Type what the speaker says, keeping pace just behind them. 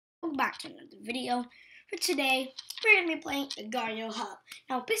welcome back to another video. For today, we're going to be playing Agar.io Hub.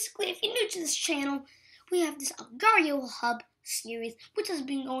 Now, basically, if you're new to this channel, we have this Agar.io Hub series, which has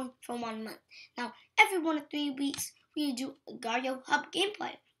been going for 1 month. Now, every 1 to 3 weeks, we do Agar.io Hub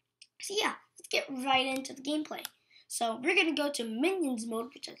gameplay. So yeah, let's get right into the gameplay. So we're going to go to Minions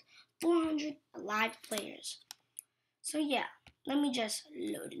mode, which has 400 live players. So yeah, let me just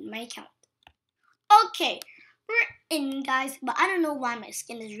load in my account. Okay, we're in, guys, but I don't know why my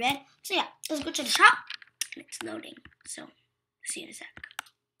skin is red. So yeah, let's go to the shop. It's loading, so see you in a sec.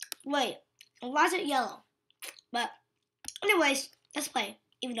 Wait, why is it yellow? But anyways, let's play,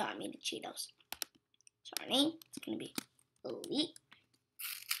 even though I made the Cheetos. So our name is going to be Elite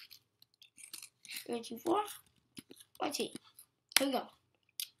 324 YT. Here we go.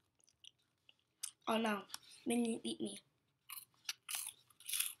 Oh no, Minion eat me.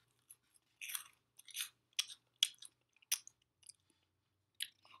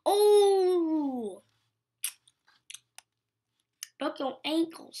 Oh! Broke your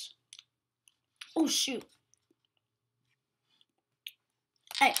ankles. Oh shoot.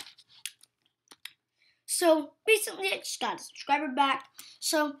 Hey. So recently I just got a subscriber back.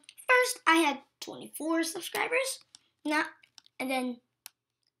 So first I had 24 subscribers. And then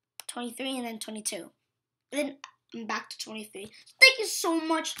 23 and then 22. And then I'm back to 23. So thank you so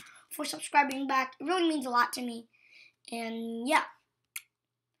much for subscribing back. It really means a lot to me. And yeah.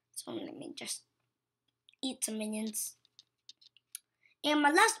 So let me just eat some minions. And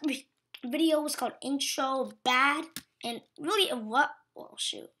my last video was called Intro Bad. And really it was, well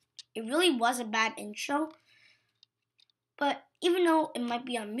shoot. It really was a bad intro. But even though it might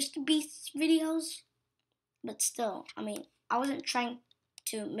be on Mr. Beast's videos, but still, I mean, I wasn't trying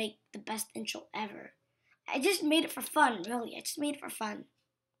to make the best intro ever. I just made it for fun, really. I just made it for fun.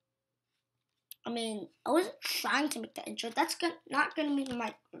 I mean, I wasn't trying to make that intro. That's not going to be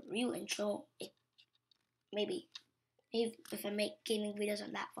my real intro. Maybe if I make gaming videos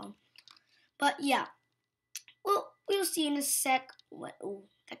on that phone. But yeah, well, we'll see in a sec. Oh,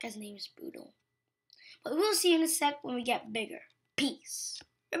 that guy's name is Brutal. But we'll see in a sec when we get bigger. Peace.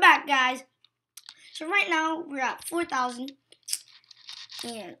 We're back, guys. So right now, we're at 4,000.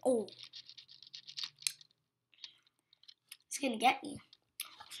 And, oh. It's going to get me.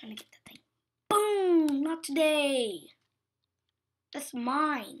 I'm trying to get that thing. Boom! Not today. That's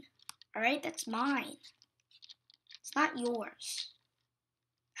mine. Alright? That's mine. It's not yours.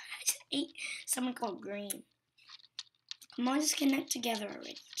 I just ate someone called Green. Come on, just connect together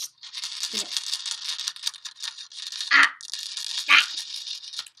already. Just do it.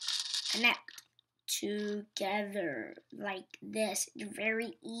 Connect together like this. It's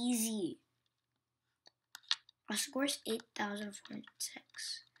very easy. Our score is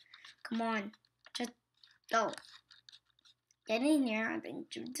 8,406. Come on, just go. Get in here. I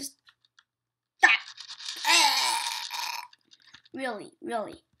think you just really.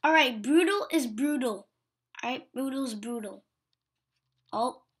 All right, Brutal is brutal. All right, Brutal is brutal.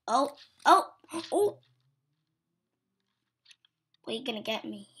 Oh. Well, you're gonna get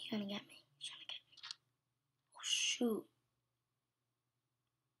me. You're trying to get me. Oh, shoot.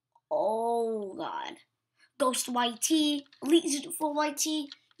 Oh, God. Ghost YT, Elite 04 YT,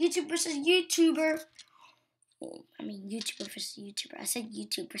 YouTube versus YouTuber. Oh, I mean, YouTuber versus YouTuber. I said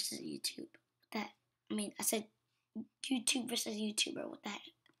YouTube versus YouTube. I said YouTube versus YouTuber. What the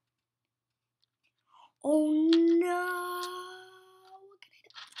heck? Oh, no. What can I do?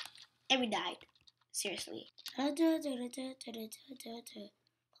 And we died. Seriously.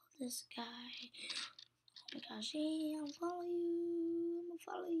 This guy. Oh my gosh, yeah, I'm gonna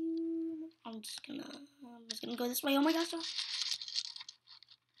follow you. I'm just gonna go this way. Oh my gosh.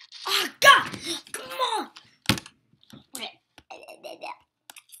 Oh God! Come on! Okay.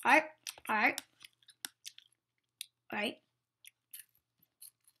 Alright.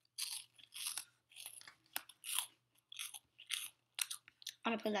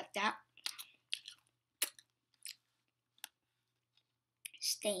 I'm gonna put it like that.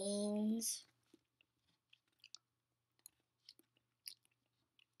 Stains.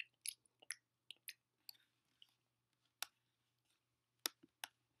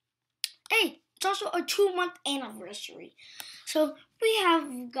 Hey, it's also a 2-month anniversary. So we have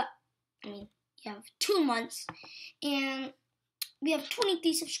 2 months, and we have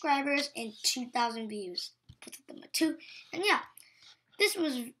 23 subscribers and 2,000 views. Put them at 2, and yeah, this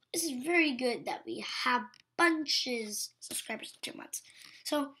is very good that we have bunches of subscribers in 2 months.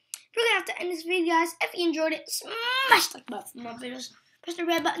 So we're gonna have to end this video, guys. If you enjoyed it, smash the like button for more videos. Press the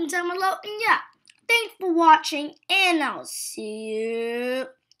red button down below, and yeah, thanks for watching, and I'll see you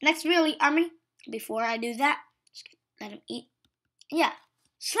next video, Army. Before I do that, just let him eat. Yeah,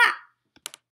 slap.